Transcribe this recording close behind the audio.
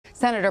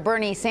Senator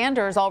Bernie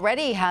Sanders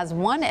already has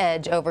one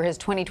edge over his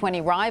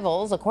 2020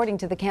 rivals. According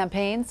to the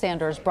campaign,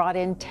 Sanders brought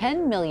in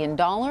 $10 million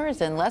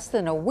in less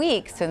than a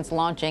week since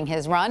launching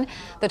his run.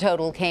 The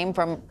total came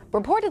from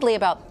reportedly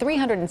about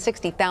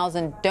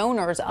 360,000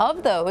 donors.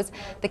 Of those,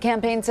 the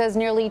campaign says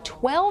nearly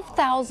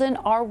 12,000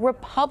 are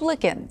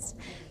Republicans.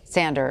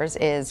 Sanders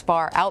is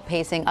far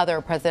outpacing other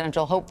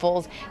presidential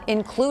hopefuls,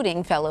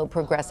 including fellow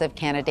progressive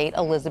candidate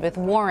Elizabeth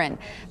Warren.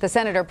 The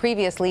senator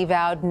previously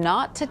vowed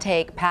not to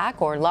take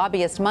PAC or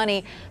lobbyist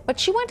money, but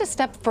she went a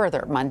step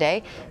further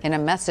Monday. In a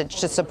message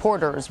to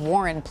supporters,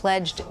 Warren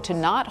pledged to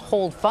not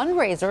hold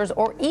fundraisers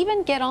or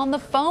even get on the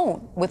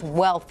phone with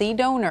wealthy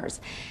donors,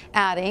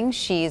 adding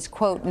she's,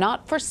 quote,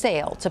 not for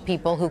sale to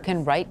people who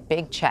can write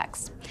big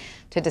checks.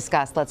 To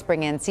discuss, let's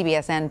bring in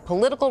CBSN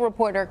political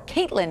reporter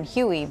Caitlin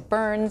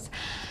Huey-Burns.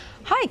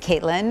 Hi,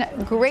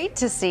 Caitlin. Great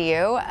to see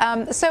you.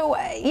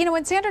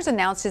 When Sanders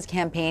announced his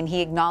campaign, he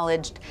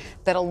acknowledged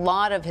that a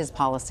lot of his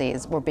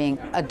policies were being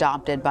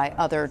adopted by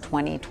other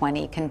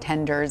 2020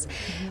 contenders.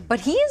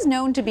 But he is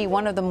known to be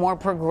one of the more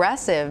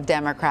progressive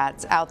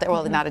Democrats out there.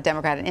 Well, not a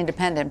Democrat, an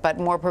independent, but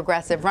more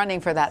progressive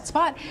running for that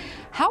spot.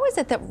 How is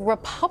it that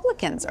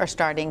Republicans are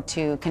starting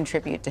to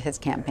contribute to his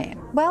campaign?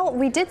 Well,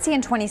 we did see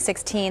in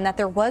 2016 that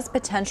there was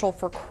potential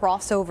for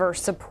crossover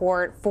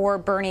support for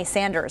Bernie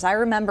Sanders. I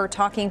remember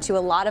talking to a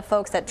lot of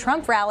folks at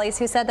Trump rallies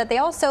who said that they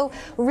also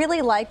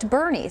really liked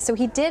Bernie. So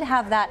he did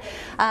have that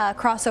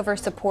crossover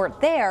support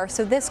there.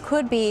 So this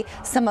could be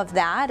some of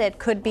that. It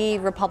could be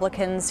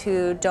Republicans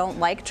who don't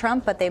like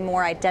Trump, but they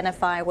more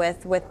identify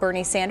with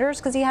Bernie Sanders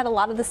because he had a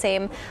lot of the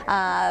same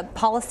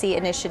policy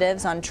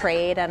initiatives on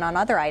trade and on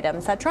other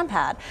items that Trump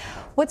had.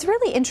 What's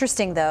really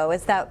interesting, though,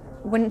 is that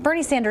when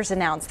Bernie Sanders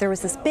announced, there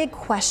was this big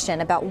question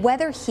about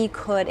whether he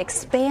could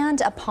expand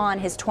upon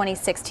his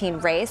 2016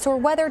 race or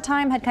whether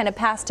time had kind of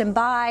passed him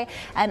by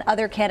and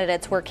other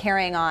candidates were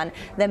carrying on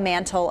the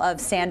mantle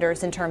of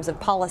Sanders in terms of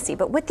policy.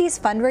 But with these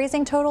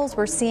fundraising totals,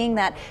 we're seeing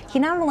that he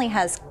not only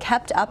has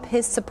kept up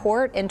his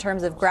support in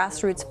terms of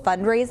grassroots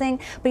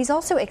fundraising, but he's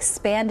also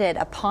expanded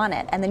upon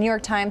it. And the New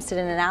York Times did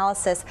an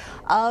analysis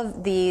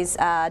of these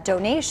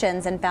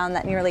donations and found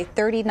that nearly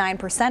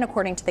 39%,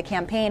 according to the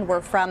campaign, were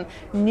from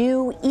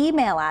new email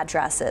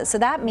addresses. So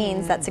that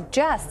means that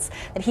suggests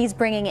that he's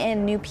bringing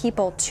in new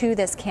people to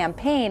this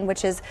campaign,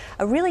 which is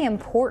a really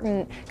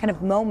important kind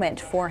of moment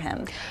for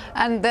him.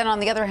 And then on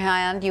the other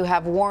hand, you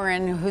have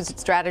Warren, whose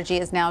strategy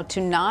is now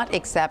to not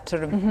accept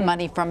sort of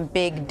money from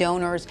big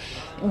donors.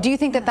 Do you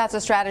think that that's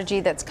a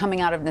strategy that's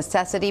coming out of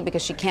necessity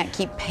because she can't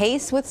keep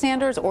pace with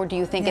Sanders, or do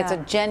you think it's a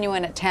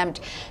genuine attempt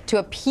to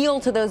appeal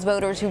to those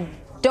voters who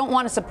don't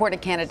want to support a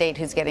candidate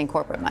who's getting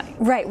corporate money?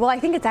 Right. Well, I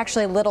think it's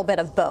actually a little bit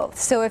of both.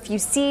 So if you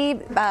see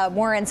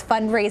Warren's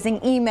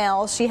fundraising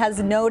emails, she has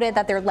noted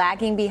that they're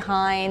lagging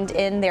behind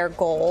in their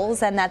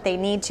goals and that they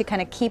need to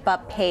kind of keep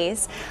up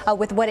pace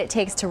with what it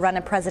takes to run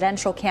a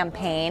presidential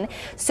campaign.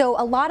 So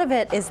a lot of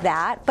it is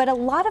that, but a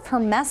lot of her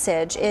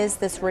message is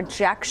this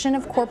rejection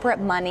of corporate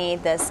money,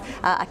 this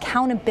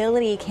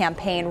accountability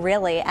campaign,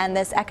 really, and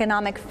this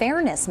economic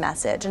fairness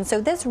message. And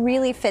so this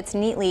really fits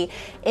neatly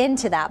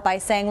into that by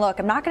saying, look,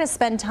 I'm not going to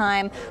spend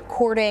time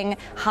courting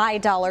high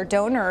dollar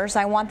donors.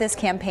 I want this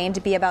campaign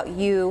to be about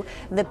you,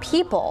 the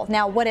people.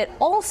 Now, what it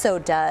also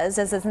does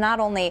is it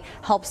not only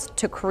helps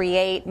to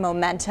create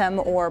momentum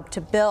or to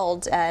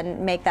build and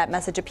make that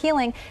message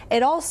appealing,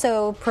 it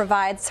also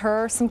provides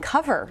her some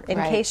cover in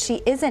case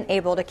she isn't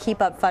able to keep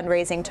up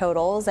fundraising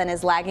totals and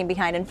is lagging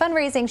behind in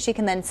fundraising. She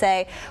can then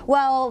say,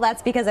 well,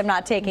 that's because I'm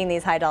not taking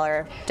these high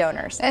dollar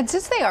donors. And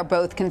since they are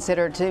both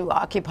considered to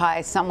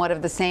occupy somewhat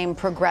of the same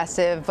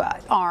progressive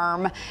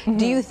arm,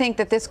 do you think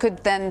that this could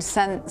then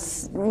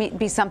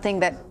be something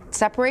that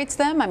separates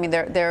them? I mean,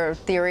 their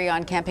theory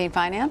on campaign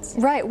finance?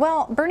 Right.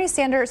 Well, Bernie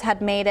Sanders had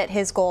made it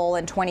his goal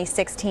in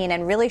 2016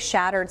 and really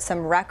shattered some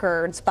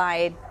records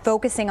by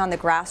focusing on the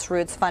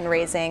grassroots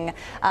fundraising,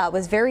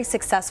 was very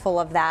successful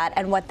of that.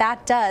 And what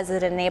that does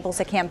is it enables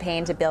a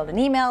campaign to build an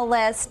email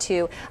list,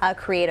 to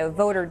create a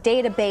voter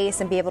database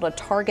and be able to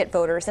target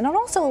voters. And it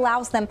also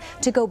allows them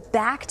to go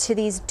back to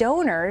these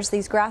donors,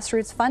 these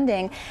grassroots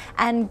funding,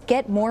 and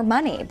get more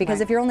money. Because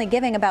if you're only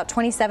giving about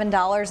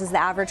 $27 is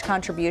the average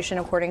contribution,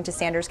 according to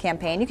Sanders'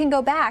 campaign, you can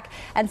go back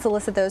and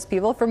solicit those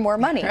people for more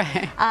money.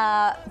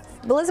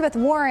 Elizabeth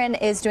Warren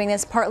is doing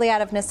this partly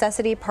out of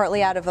necessity,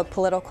 partly out of a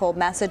political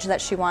message that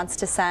she wants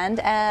to send,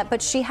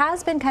 but she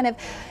has been kind of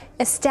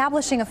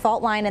establishing a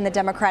fault line in the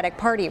Democratic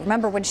Party.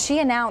 Remember, when she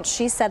announced,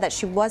 she said that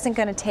she wasn't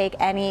going to take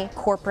any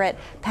corporate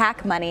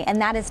PAC money, and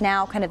that is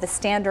now kind of the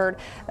standard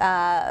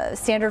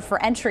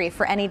for entry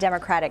for any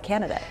Democratic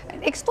candidate.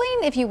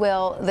 Explain, if you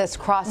will, this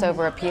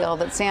crossover appeal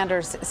that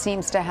Sanders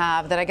seems to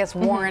have that I guess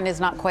Warren is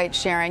not quite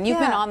sharing. You've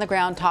been on the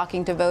ground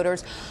talking to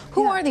voters.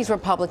 Who are these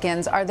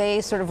Republicans? Are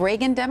they sort of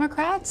Reagan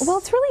Democrats? Well,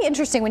 it's really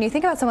interesting when you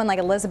think about someone like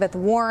Elizabeth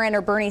Warren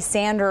or Bernie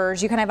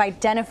Sanders, you kind of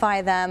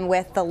identify them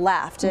with the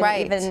left.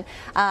 And even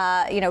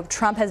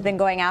Trump has been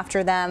going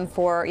after them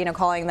for,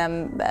 calling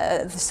them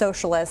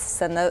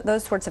socialists and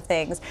those sorts of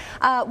things.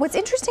 What's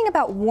interesting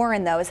about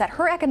Warren, though, is that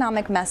her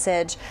economic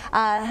message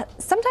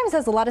sometimes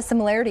has a lot of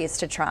similarities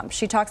to Trump.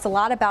 She talks a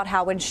lot about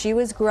how when she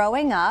was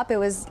growing up, it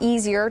was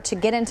easier to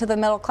get into the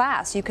middle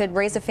class. You could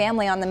raise a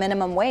family on the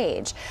minimum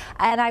wage.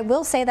 And I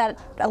will say that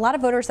a lot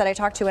of voters that I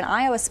talked to in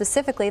Iowa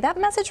specifically, that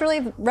message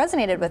really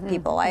resonated with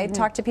people. I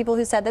talked to people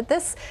who said that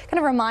this kind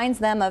of reminds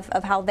them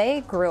of how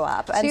they grew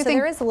up. And so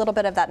there is a little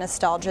bit of that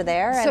nostalgia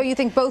there. So you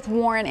think both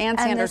Warren and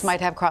Sanders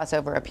might have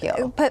crossover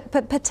appeal?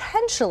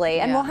 Potentially,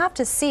 and we'll have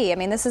to see. I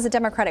mean, this is a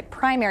Democratic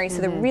primary,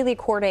 so they're really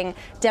courting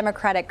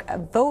Democratic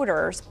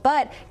voters.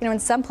 But, in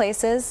some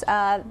places,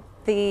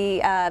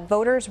 the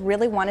voters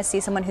really want to see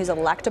someone who's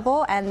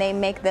electable, and they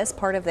make this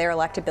part of their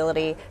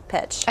electability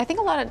pitch. I think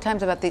a lot of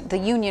times about the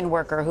union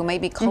worker who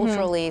maybe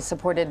culturally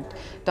supported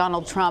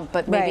Donald Trump,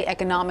 but maybe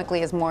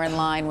economically is more in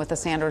line with a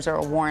Sanders or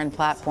a Warren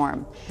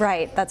platform.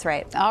 Right, that's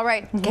right. All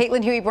right,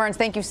 Caitlin Huey-Burns,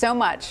 thank you so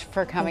much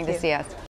for coming to see us.